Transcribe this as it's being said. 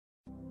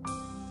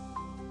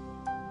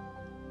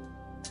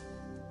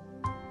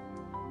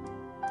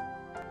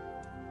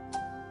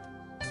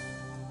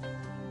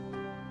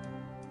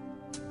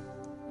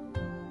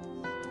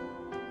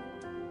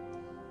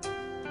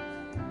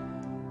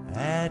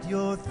At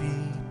your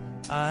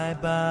feet I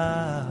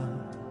bow.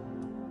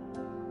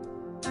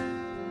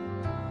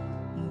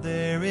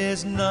 There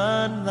is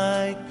none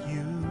like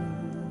you.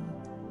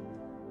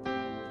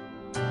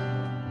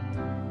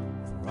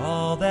 For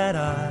all that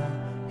I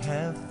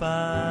have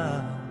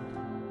found,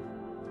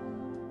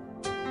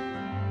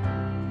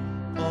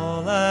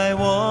 all I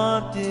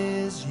want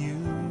is you.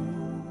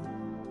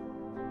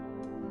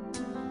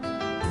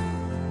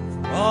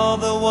 For all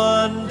the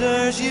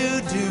wonders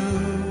you do,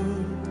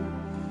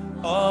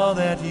 all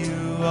that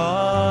you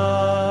are,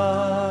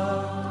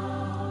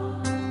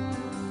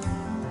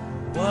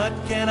 what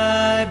can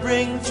I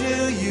bring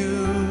to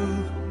you?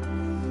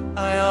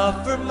 I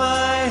offer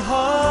my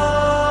heart.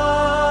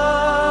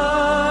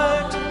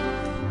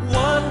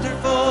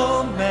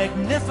 Wonderful,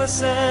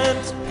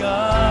 magnificent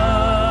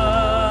God,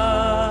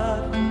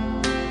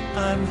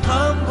 I'm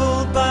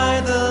humbled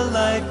by the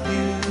life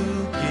you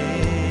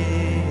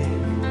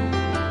gave.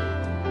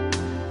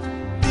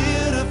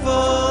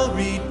 Beautiful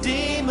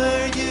Redeemer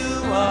you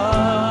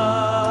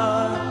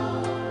are,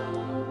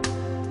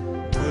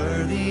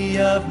 worthy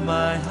of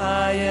my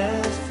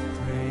highest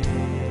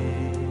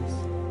praise.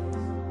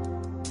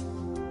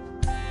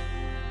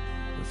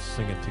 Let's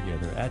sing it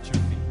together. At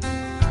your feet.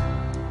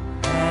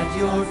 At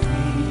your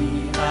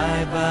feet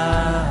I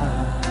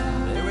bow.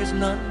 There is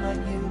none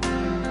like you.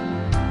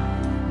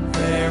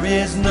 There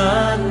is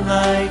none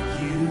like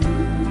you.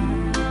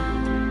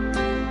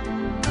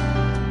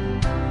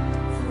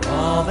 For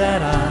all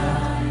that I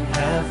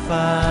have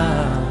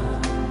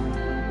found,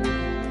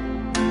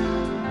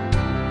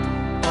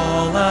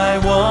 all I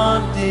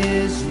want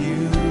is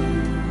you.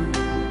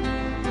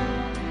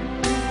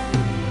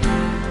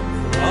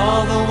 For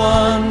all the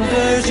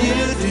wonders you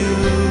do,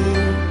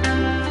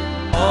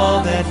 all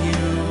that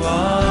you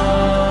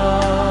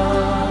are,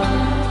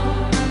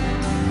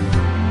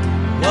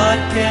 what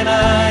can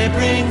I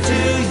bring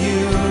to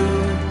you?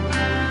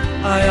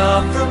 I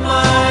offer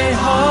my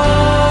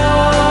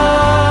heart.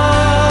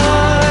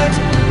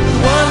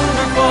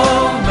 Wonderful,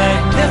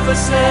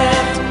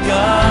 magnificent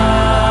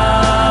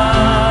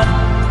God,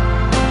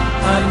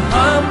 I'm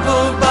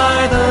humbled by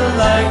the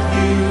life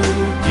you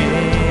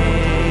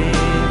gave.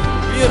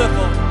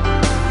 Beautiful,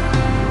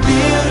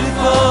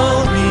 beautiful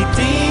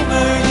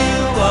Redeemer you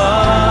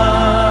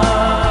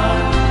are,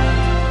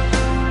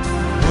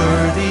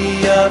 worthy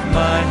of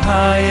my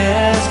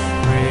highest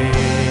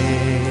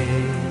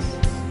praise.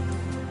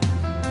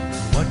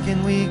 What can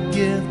we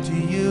give to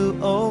you,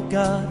 O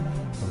God,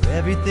 for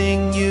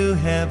everything you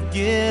have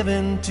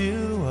given to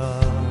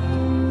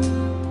us?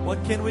 What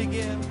can we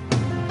give?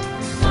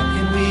 What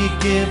can we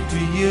give to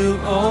you,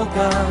 O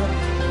God,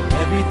 for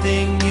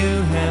everything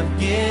you have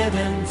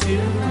given to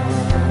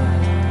us?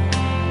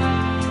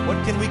 What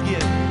can we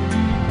give?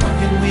 What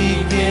can we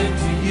give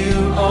to you,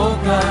 O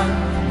God,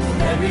 for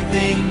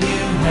everything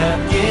you have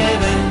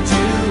given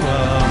to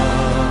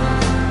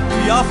us?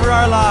 We offer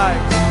our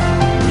lives.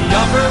 We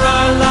offer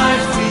our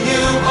lives to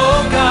you, O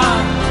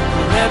God,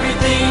 for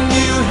everything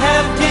you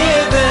have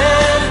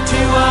given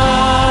to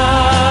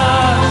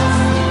us.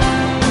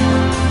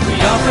 We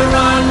offer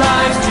our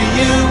lives to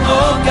you,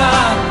 O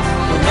God,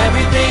 for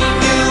everything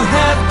you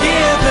have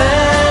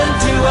given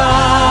to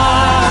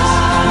us.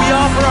 We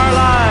offer our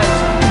lives.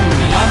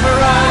 We offer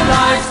our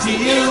lives to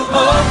you,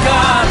 O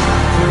God,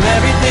 for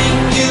everything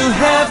you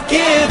have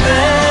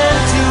given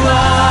to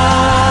us.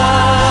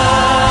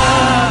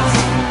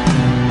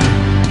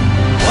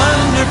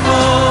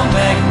 Wonderful,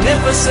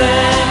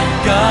 magnificent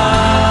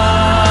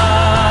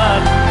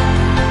God,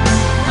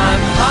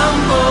 I'm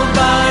humbled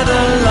by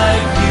the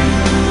life you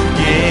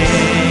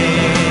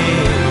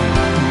gave.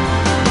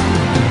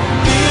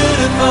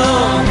 Beautiful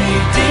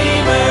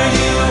Redeemer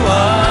you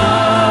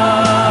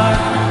are,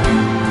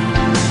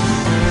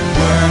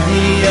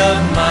 worthy of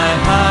my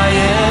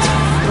highest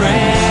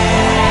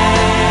praise.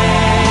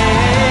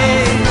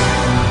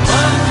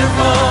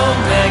 Wonderful,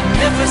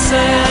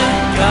 magnificent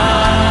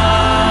God,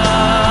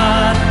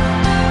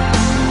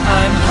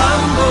 I'm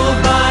humbled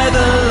by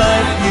the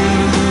life you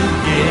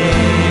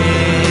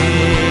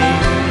gave.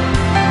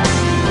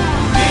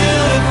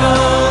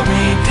 Beautiful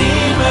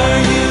Redeemer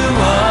you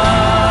are,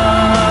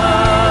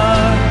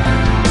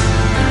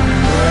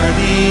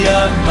 worthy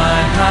of my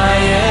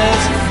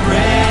highest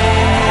praise.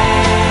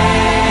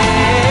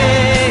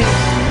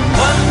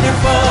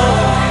 Wonderful,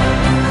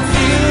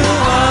 you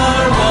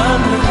are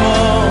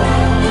wonderful.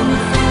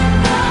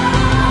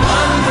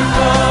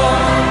 Wonderful,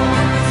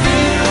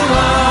 you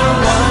are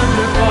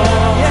wonderful.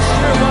 Yes,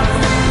 you're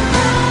wonderful.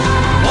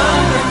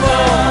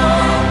 Wonderful,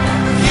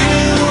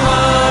 you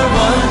are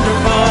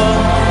wonderful.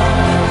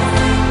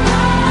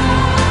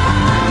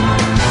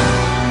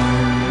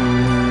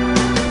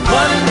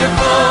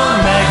 Wonderful,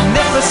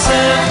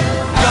 magnificent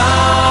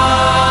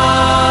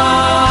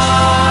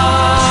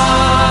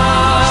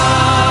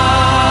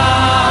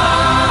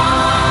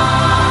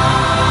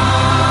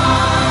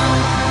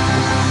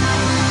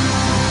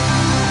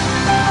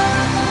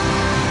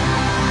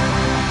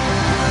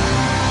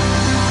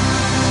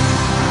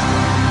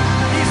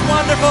He's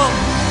wonderful.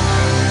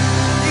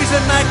 He's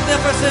a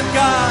magnificent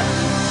God.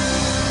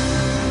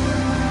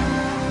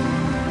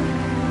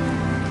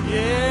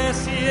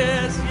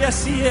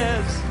 Yes, He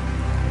is.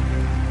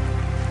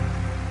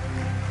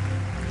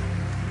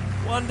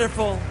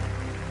 Wonderful,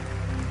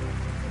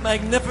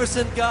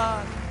 magnificent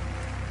God.